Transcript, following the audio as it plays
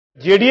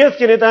JDS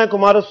के नेता हैं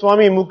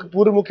कुमारस्वामी,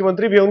 पूर्व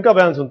मुख्यमंत्री भी है, उनका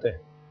बयान सुनते हैं।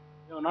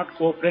 You will not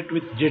cooperate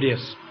with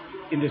JDS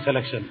in this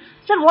election.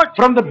 Sir, what?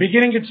 From the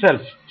beginning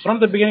itself,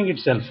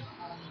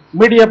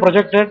 media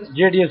projected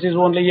JDS is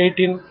only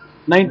 18,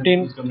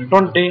 19,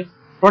 20,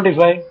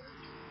 25.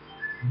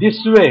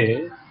 This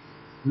way,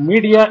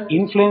 media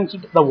influenced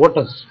the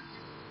voters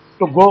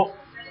to go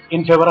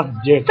in favor of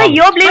JDS. So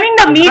you're blaming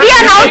the media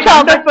now,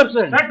 sir?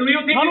 100%. Sir, do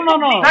you think? No.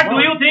 Sir, do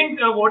you think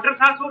voters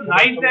are so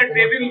nice that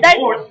they will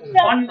vote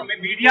on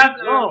media?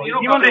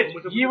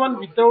 Even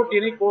without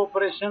any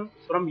cooperation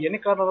from any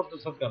corner of the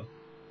circle,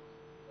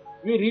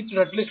 we reached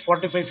at least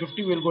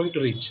 45-50. We are going to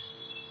reach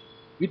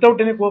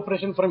without any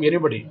cooperation from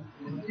anybody.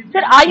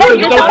 Sir, are you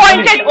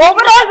disappointed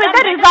overall with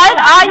the result?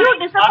 Are you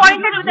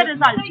disappointed with the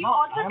result? No,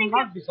 I am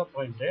not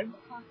disappointed.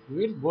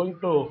 We are going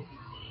to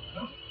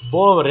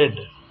bow our head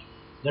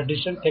the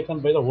decision taken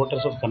by the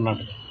voters of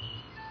Karnataka.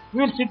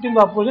 We will sit in the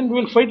opposition.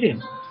 We will fight it.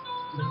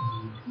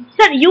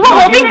 Sir, you were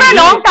hoping for a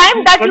long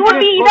time that you would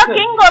be either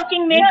king or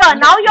kingmaker.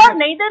 Now you are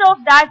neither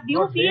of that. Do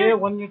you feel? Day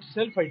one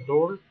itself, I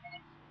told,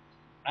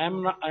 I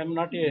am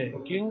not a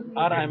king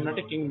or I am not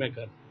a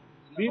kingmaker.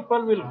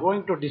 People will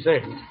going to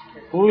decide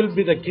who will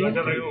be the king,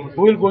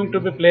 who will going to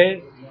be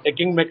play a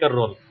kingmaker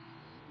role.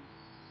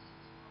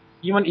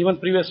 Even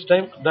previous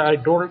time, I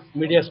told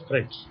media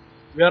spreads,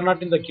 we are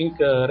not in the king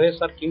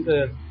race or king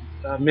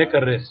maker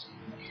race.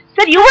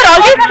 Sir, you were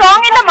always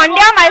strong in the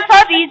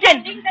Mandya-Mysore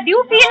region. Do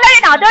you feel that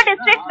in other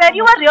districts where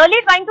you were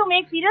really trying to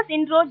make serious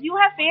inroads, you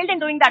have failed in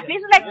doing that?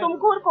 Places like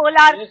Tumkur,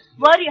 Kolar,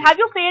 have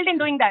you failed in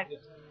doing that?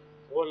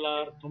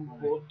 Kolar,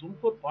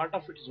 Tumkur, part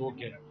of it is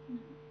okay.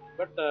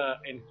 But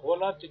in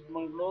Kolar,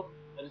 Chikmagalur,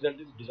 the result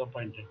is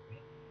disappointed.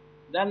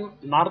 Then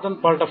northern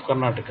part of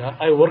Karnataka,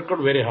 I worked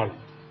very hard.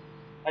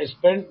 I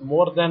spent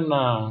more than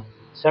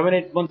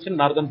 7-8 months in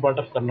northern part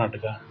of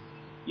Karnataka.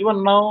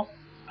 Even now,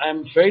 I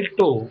am failed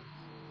to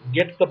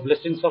get the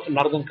blessings of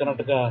northern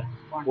Karnataka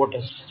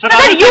voters. Sir,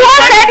 you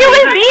have said you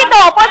will be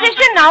the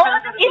opposition now.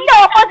 In the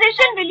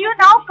opposition, will you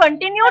now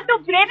continue to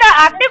play the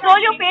active role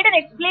you played in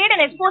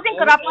exposing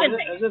corruption?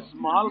 As a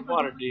small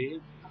party,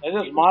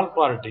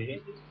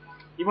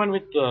 even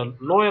with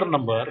lower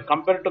number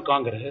compared to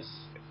Congress,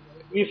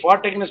 we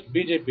fought against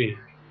BJP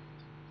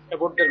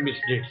about their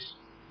misdeeds.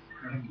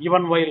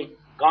 Even while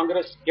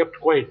Congress kept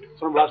quiet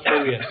from last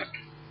 5 years,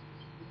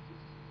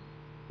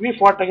 we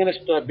fought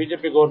against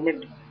BJP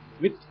government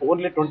with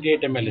only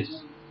 28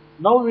 MLAs.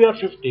 Now we are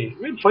 50.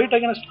 We will fight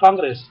against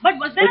Congress. But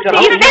was there a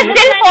seat they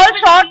still fall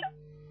short?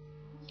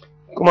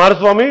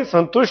 Kumaraswamy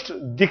संतुष्ट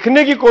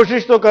दिखने की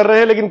कोशिश तो कर रहे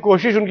हैं, लेकिन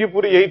कोशिश उनकी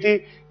पूरी यही थी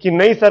कि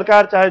नई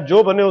सरकार चाहे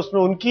जो बने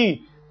उसमें उनकी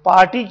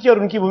पार्टी की और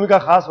उनकी भूमिका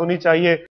खास होनी चाहिए।